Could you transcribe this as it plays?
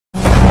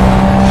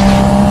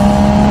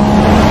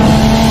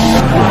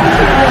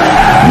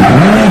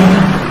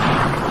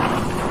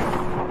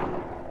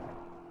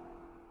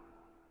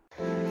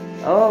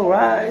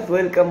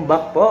welcome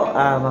back po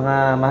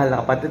mga mahal na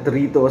kapatid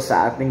rito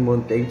sa ating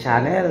munting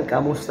channel.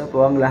 Kamusta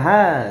po ang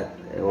lahat?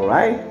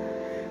 Alright?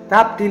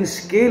 Top 10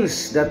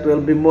 skills that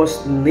will be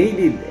most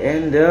needed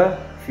in the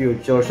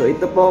future. So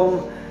ito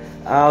pong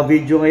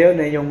video ngayon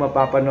na inyong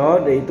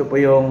mapapanood. Ito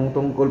po yung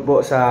tungkol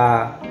po sa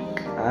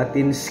 10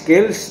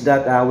 skills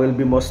that will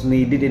be most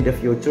needed in the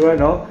future.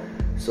 Ano?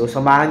 So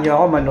samahan nyo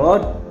ako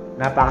manood.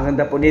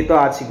 Napakaganda po nito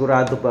at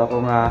sigurado po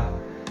akong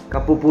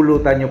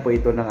kapupulutan nyo po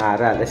ito ng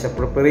aral. As a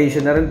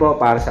preparation na rin po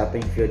para sa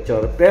ating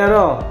future.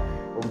 Pero,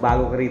 kung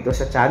bago ka rito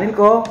sa channel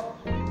ko,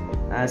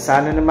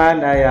 sana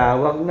naman ay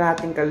huwag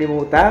nating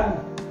kalimutan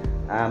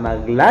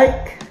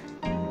mag-like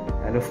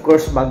and of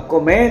course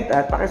mag-comment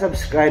at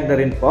pakisubscribe na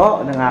rin po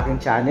ng aking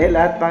channel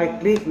at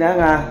pakiclick ng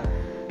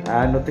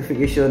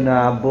notification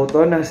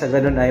button nang sa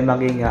ganun ay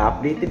maging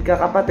updated ka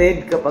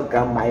kapatid kapag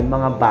may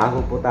mga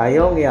bago po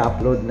tayong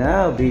i-upload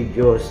na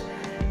videos.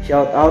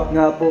 Shout out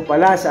nga po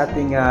pala sa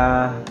ating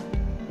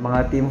mga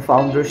team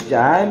founders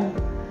dyan,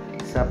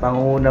 sa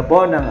pangunguna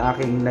po ng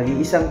aking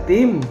nag-iisang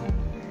team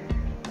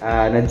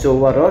na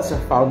Jowa sa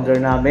founder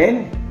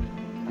namin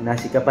na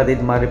si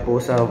kapatid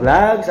Mariposa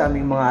Vlog, sa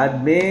aming mga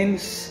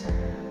admins.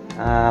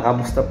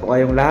 Kamusta po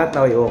kayong lahat?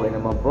 Okay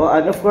naman po.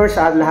 And of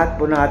course sa lahat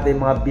po ng ating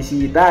mga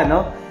bisita,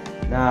 no,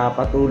 na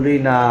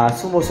patuloy na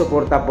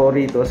sumusuporta po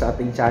rito sa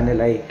ating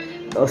channel ay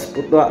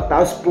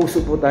taos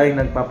puso po tayong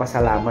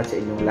nagpapasalamat sa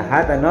inyong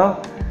lahat, ano?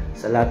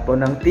 Sa lahat po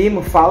ng team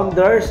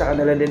founders, sa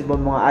kanila din po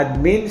mga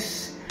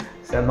admins,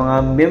 sa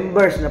mga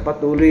members na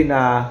patuloy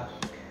na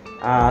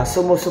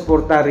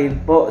sumusuporta rin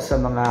po sa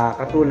mga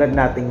katulad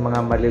nating mga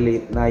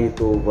maliliit na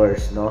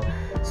YouTubers, no?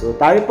 So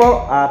tayo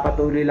po,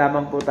 patuloy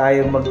lamang po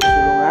tayong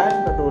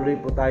magtulungan, patuloy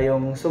po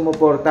tayong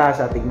sumuporta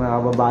sa ating mga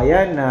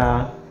kababayan na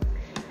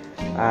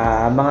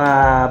mga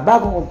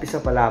bagong umpisa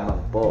pa lamang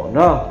po,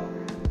 no?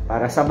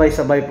 Para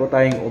sabay-sabay po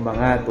tayong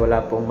umangat, wala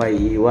pong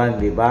maiiwan,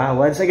 di ba?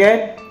 Once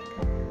again,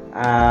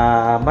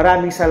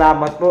 maraming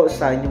salamat po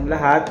sa inyong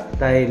lahat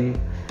dahil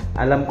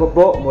alam ko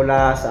po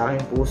mula sa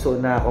aking puso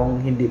na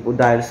kung hindi po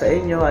dahil sa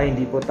inyo ay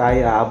hindi po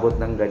tayo aabot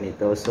ng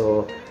ganito.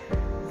 So,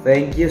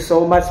 thank you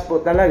so much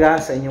po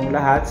talaga sa inyong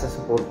lahat sa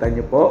suporta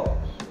nyo po,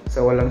 sa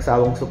walang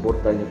sawang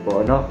suporta nyo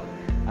po, no?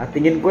 At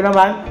tingin ko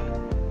naman,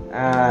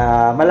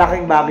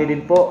 malaking bagay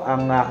din po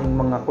ang aking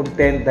mga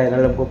content dahil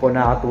alam ko po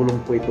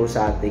nakatulong po ito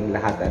sa ating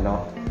lahat,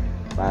 ano,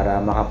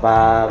 para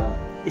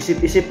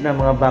makapag-isip-isip ng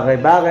mga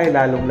bagay-bagay,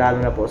 lalong-lalo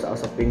na po sa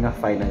usaping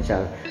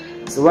financial.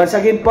 So once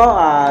again po,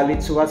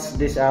 let's watch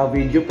this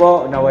video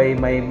po, naway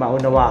may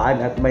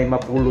maunawaan at may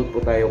mapulot po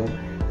tayong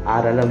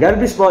aral.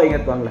 God bless po,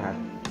 ingat po ang lahat.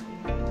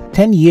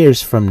 10 years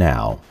from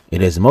now,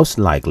 it is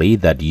most likely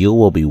that you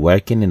will be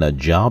working in a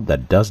job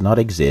that does not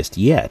exist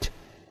yet,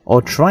 or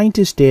trying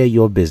to steer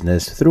your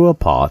business through a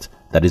path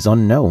that is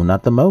unknown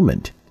at the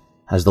moment.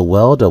 As the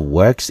world of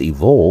works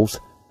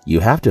evolves,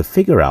 you have to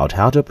figure out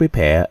how to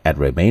prepare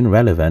and remain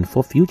relevant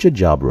for future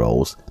job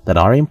roles that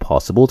are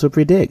impossible to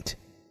predict.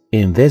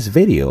 In this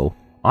video,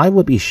 I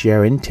will be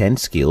sharing 10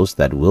 skills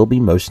that will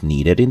be most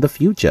needed in the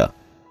future,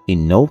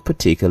 in no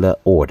particular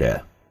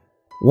order.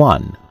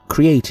 1.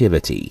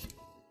 Creativity.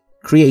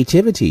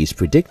 Creativity is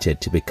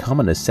predicted to become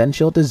an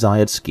essential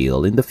desired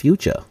skill in the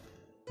future.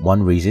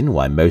 One reason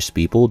why most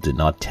people do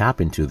not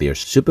tap into their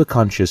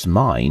superconscious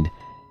mind,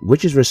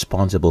 which is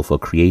responsible for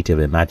creative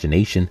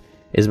imagination,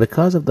 is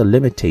because of the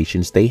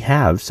limitations they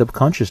have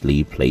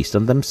subconsciously placed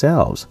on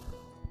themselves.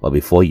 But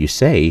before you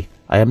say,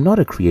 "I am not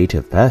a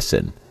creative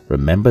person,"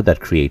 remember that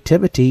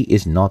creativity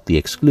is not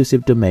the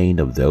exclusive domain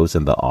of those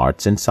in the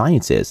arts and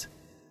sciences.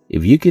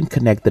 If you can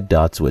connect the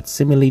dots with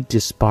seemingly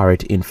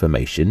disparate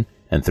information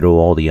and throw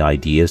all the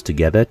ideas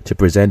together to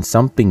present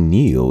something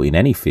new in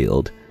any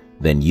field,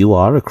 then you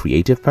are a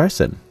creative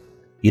person.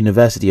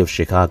 University of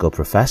Chicago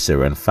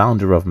professor and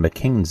founder of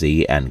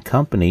McKinsey &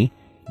 Company,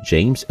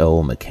 James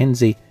O.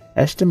 McKinsey,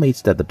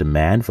 estimates that the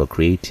demand for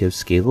creative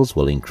skills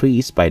will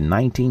increase by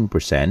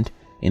 19%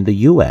 in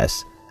the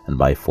US and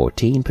by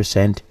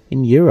 14%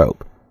 in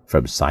Europe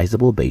from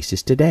sizable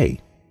bases today.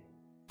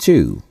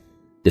 2.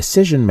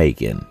 Decision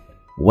making.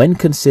 When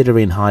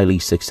considering highly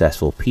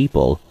successful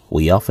people,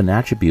 we often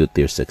attribute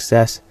their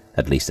success,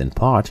 at least in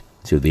part,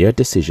 to their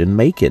decision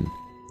making.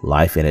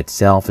 Life in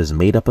itself is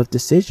made up of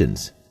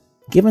decisions.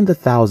 Given the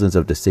thousands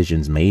of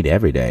decisions made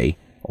every day,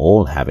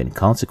 all having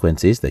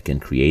consequences that can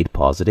create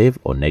positive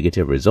or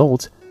negative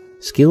results,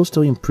 skills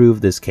to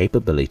improve this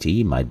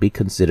capability might be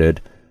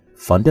considered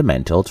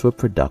fundamental to a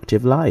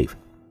productive life.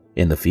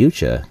 In the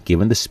future,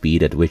 given the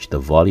speed at which the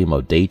volume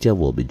of data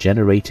will be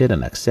generated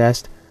and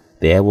accessed,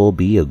 there will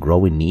be a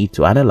growing need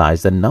to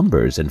analyze the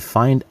numbers and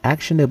find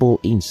actionable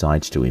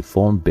insights to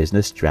inform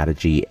business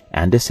strategy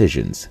and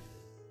decisions.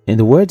 In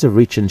the words of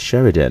Richard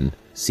Sheridan,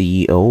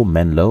 CEO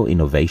Menlo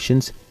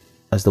Innovations,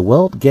 as the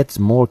world gets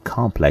more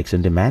complex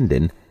and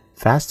demanding,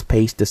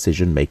 fast-paced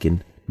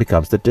decision-making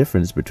becomes the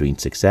difference between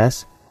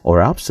success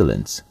or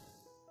obsolescence.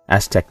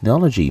 As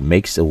technology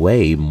makes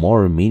away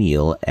more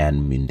menial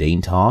and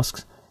mundane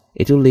tasks,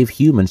 it will leave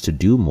humans to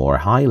do more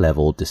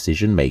high-level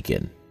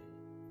decision-making.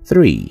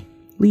 3.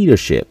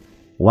 Leadership.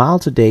 While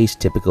today's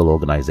typical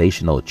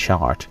organizational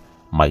chart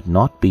might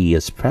not be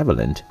as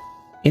prevalent,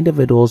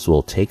 individuals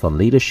will take on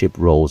leadership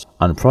roles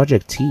on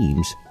project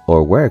teams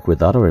or work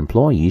with other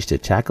employees to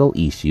tackle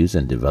issues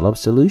and develop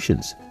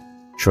solutions.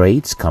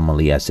 Traits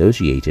commonly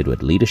associated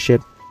with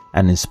leadership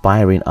and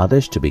inspiring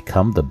others to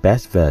become the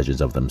best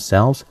versions of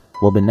themselves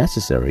will be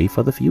necessary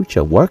for the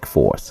future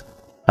workforce.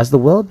 As the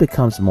world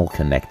becomes more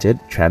connected,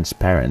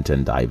 transparent,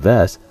 and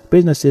diverse,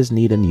 businesses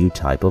need a new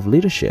type of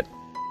leadership.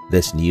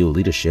 This new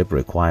leadership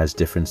requires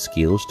different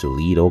skills to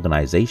lead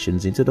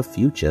organizations into the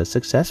future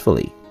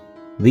successfully.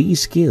 These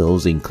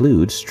skills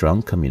include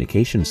strong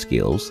communication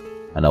skills,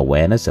 an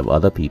awareness of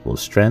other people's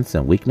strengths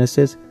and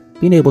weaknesses,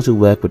 being able to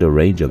work with a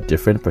range of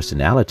different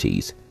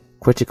personalities,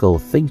 critical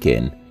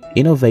thinking,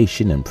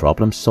 innovation and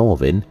problem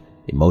solving,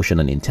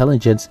 emotional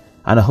intelligence,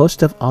 and a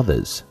host of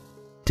others.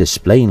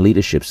 Displaying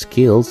leadership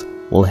skills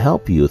will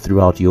help you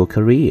throughout your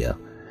career,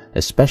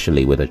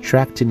 especially with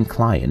attracting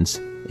clients,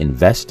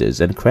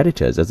 investors, and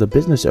creditors as a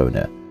business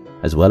owner,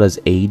 as well as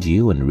aid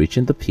you in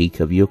reaching the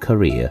peak of your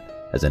career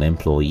as an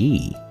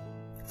employee.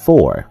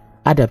 4.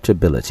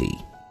 Adaptability.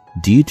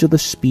 Due to the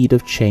speed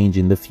of change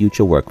in the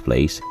future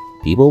workplace,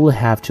 people will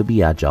have to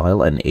be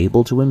agile and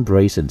able to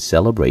embrace and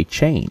celebrate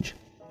change.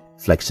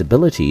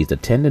 Flexibility is the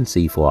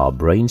tendency for our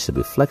brains to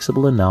be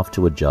flexible enough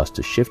to adjust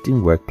to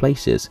shifting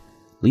workplaces,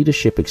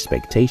 leadership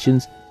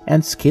expectations,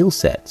 and skill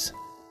sets.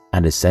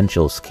 An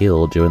essential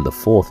skill during the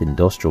fourth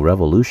industrial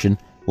revolution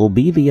will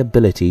be the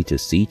ability to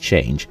see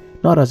change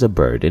not as a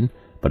burden,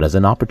 but as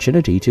an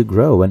opportunity to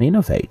grow and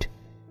innovate.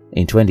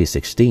 In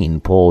 2016,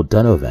 Paul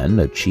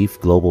Donovan, a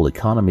chief global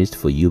economist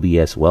for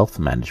UBS Wealth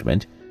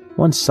Management,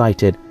 once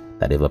cited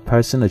that if a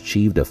person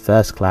achieved a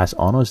first-class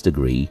honors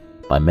degree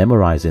by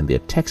memorizing their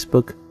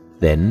textbook,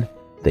 then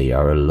they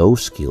are a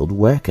low-skilled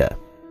worker.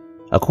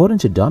 According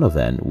to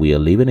Donovan, we are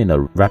living in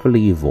a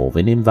rapidly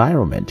evolving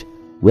environment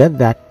where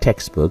that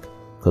textbook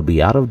could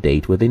be out of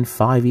date within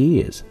 5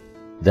 years.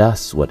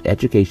 Thus, what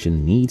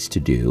education needs to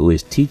do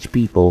is teach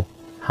people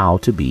how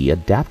to be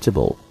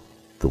adaptable.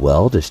 The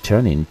world is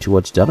turning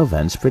towards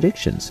Donovan's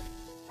predictions,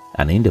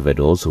 and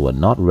individuals who are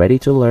not ready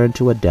to learn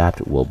to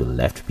adapt will be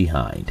left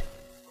behind.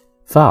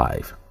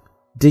 5.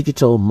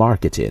 Digital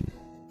marketing.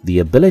 The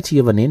ability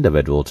of an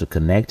individual to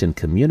connect and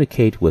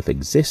communicate with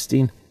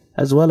existing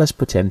as well as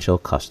potential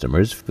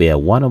customers via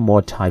one or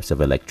more types of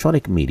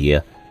electronic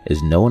media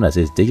is known as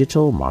his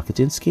digital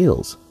marketing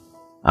skills.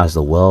 As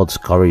the world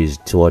scurries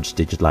towards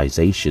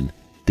digitalization,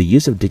 the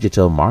use of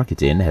digital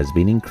marketing has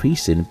been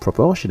increasing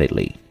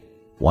proportionately.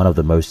 One of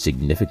the most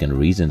significant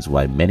reasons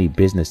why many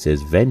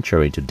businesses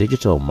venture into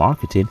digital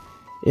marketing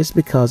is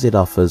because it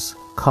offers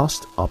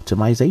cost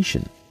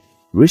optimization.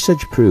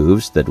 Research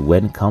proves that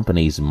when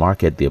companies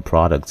market their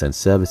products and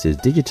services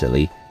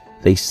digitally,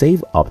 they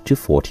save up to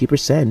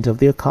 40% of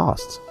their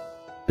costs.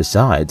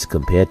 Besides,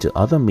 compared to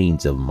other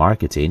means of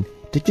marketing,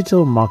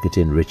 digital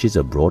marketing reaches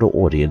a broader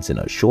audience in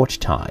a short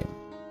time.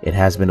 It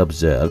has been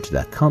observed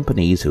that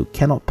companies who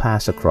cannot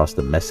pass across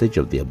the message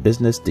of their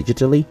business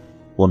digitally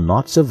will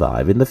not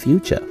survive in the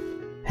future.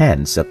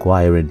 Hence,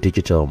 acquiring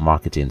digital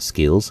marketing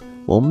skills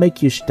will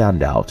make you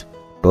stand out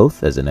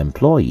both as an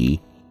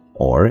employee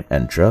or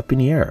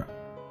entrepreneur.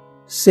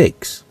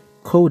 6.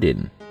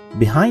 Coding.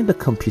 Behind the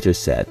computer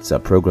sets are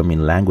programming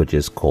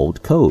languages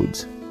called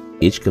codes.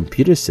 Each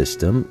computer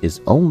system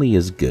is only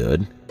as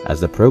good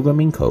as the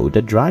programming code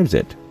that drives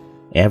it.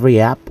 Every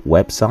app,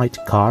 website,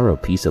 car, or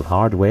piece of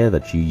hardware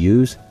that you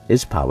use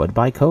is powered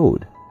by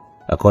code.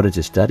 According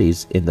to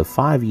studies, in the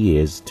 5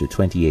 years to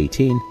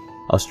 2018,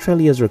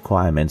 Australia's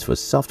requirements for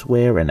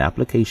software and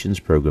applications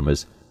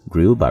programmers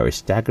grew by a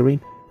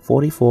staggering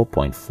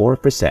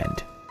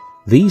 44.4%.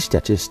 These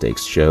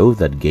statistics show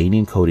that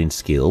gaining coding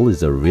skill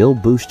is a real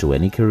boost to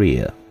any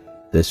career.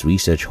 This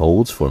research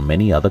holds for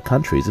many other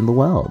countries in the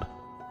world.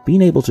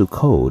 Being able to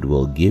code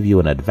will give you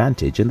an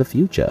advantage in the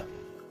future.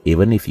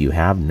 Even if you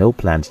have no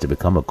plans to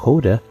become a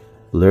coder,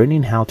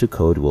 learning how to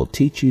code will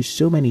teach you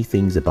so many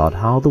things about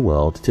how the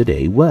world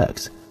today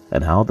works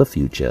and how the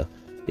future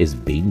is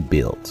being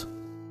built.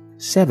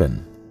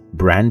 7.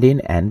 Branding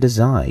and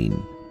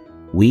design.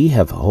 We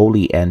have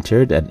wholly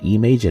entered an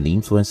image and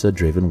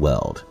influencer-driven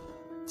world.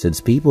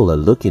 Since people are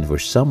looking for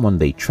someone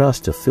they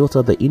trust to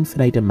filter the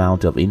infinite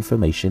amount of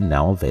information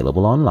now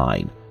available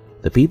online,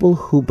 the people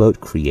who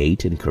both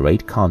create and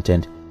curate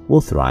content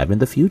will thrive in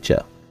the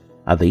future.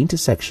 At the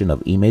intersection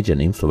of image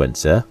and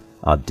influencer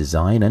are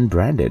design and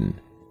branding.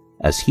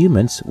 As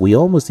humans, we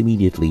almost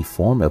immediately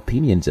form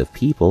opinions of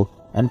people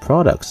and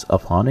products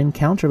upon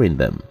encountering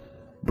them.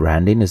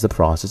 Branding is the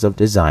process of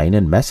design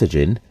and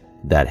messaging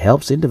that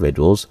helps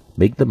individuals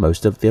make the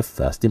most of their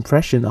first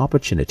impression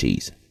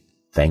opportunities.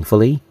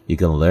 Thankfully, you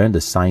can learn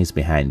the science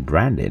behind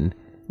branding,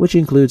 which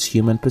includes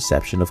human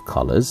perception of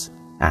colors,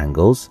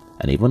 angles,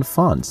 and even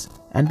fonts,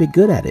 and be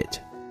good at it.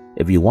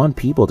 If you want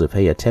people to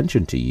pay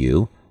attention to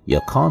you,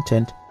 your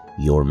content,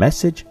 your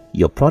message,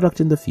 your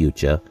product in the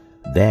future,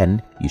 then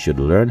you should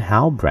learn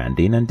how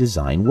branding and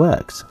design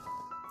works.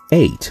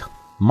 8.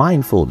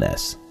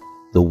 Mindfulness.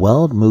 The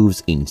world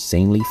moves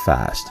insanely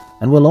fast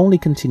and will only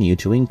continue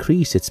to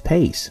increase its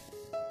pace.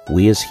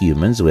 We as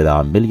humans with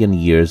our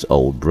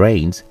million-years-old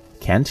brains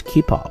can't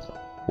keep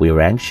up. We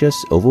are anxious,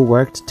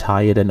 overworked,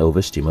 tired, and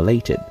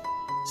overstimulated.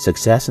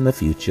 Success in the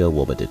future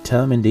will be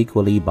determined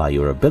equally by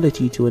your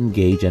ability to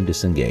engage and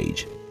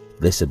disengage.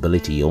 This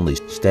ability only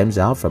stems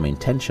out from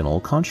intentional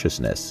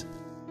consciousness.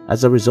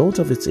 As a result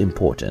of its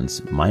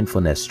importance,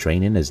 mindfulness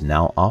training is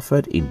now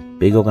offered in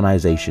big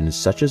organizations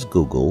such as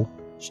Google,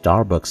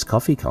 Starbucks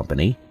Coffee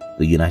Company,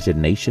 the United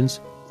Nations,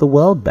 the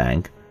World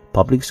Bank,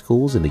 public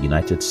schools in the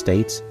United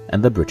States,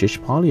 and the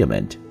British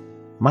Parliament.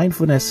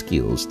 Mindfulness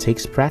skills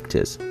takes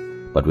practice,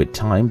 but with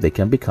time they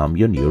can become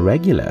your new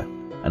regular.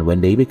 And when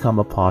they become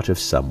a part of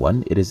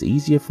someone, it is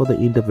easier for the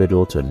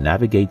individual to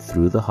navigate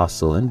through the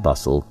hustle and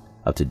bustle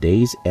of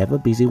today's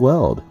ever-busy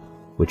world,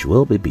 which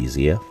will be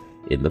busier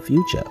in the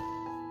future.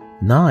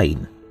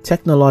 9.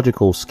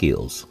 Technological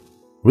skills.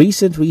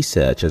 Recent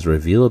research has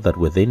revealed that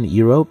within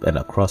Europe and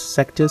across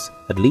sectors,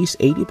 at least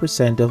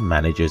 80% of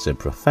managers and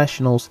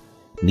professionals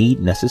need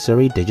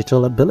necessary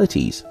digital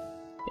abilities.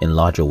 In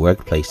larger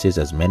workplaces,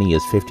 as many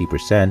as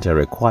 50% are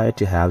required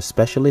to have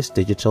specialist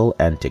digital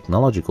and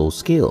technological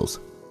skills.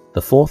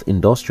 The fourth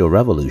industrial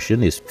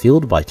revolution is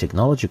fueled by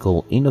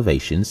technological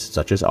innovations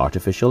such as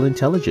artificial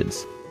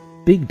intelligence,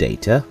 big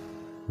data,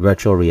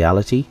 virtual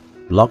reality,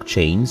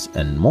 blockchains,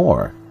 and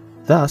more.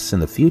 Thus, in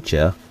the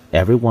future,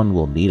 everyone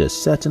will need a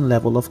certain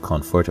level of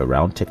comfort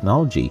around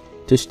technology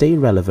to stay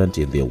relevant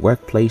in their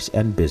workplace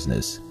and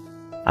business.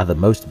 At the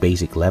most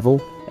basic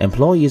level,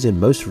 employees in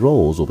most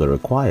roles will be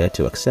required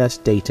to access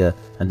data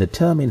and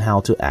determine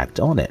how to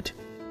act on it.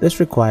 This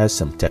requires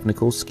some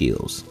technical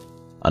skills.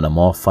 On a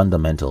more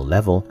fundamental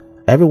level,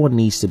 everyone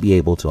needs to be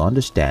able to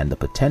understand the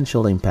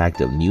potential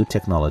impact of new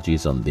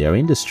technologies on their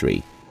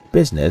industry,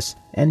 business,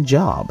 and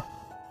job.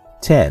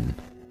 10.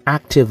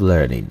 Active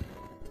learning.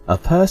 A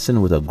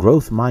person with a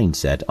growth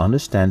mindset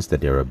understands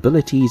that their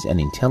abilities and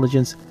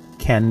intelligence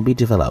can be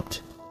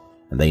developed,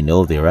 and they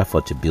know their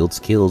effort to build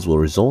skills will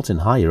result in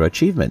higher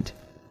achievement.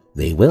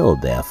 They will,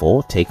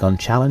 therefore, take on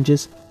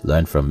challenges,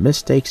 learn from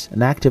mistakes,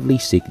 and actively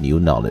seek new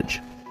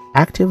knowledge.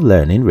 Active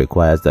learning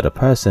requires that a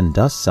person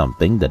does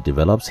something that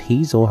develops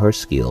his or her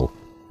skill,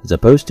 as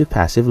opposed to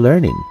passive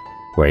learning,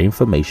 where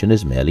information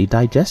is merely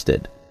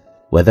digested.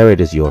 Whether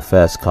it is your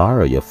first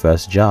car or your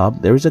first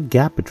job, there is a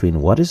gap between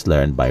what is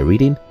learned by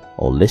reading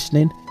or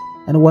listening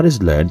and what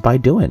is learned by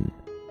doing.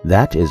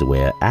 That is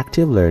where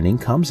active learning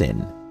comes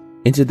in.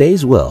 In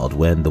today's world,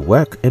 when the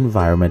work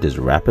environment is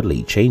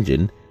rapidly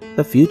changing,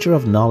 the future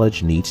of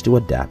knowledge needs to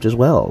adapt as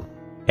well.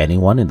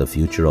 Anyone in the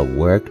future of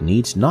work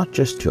needs not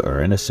just to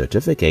earn a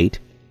certificate,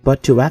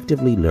 but to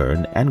actively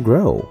learn and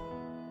grow.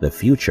 The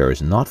future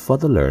is not for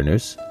the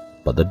learners,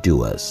 but the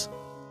doers.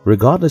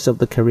 Regardless of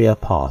the career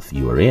path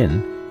you are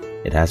in,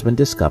 it has been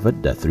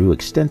discovered that through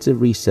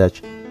extensive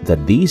research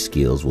that these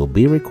skills will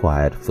be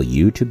required for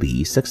you to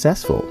be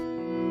successful.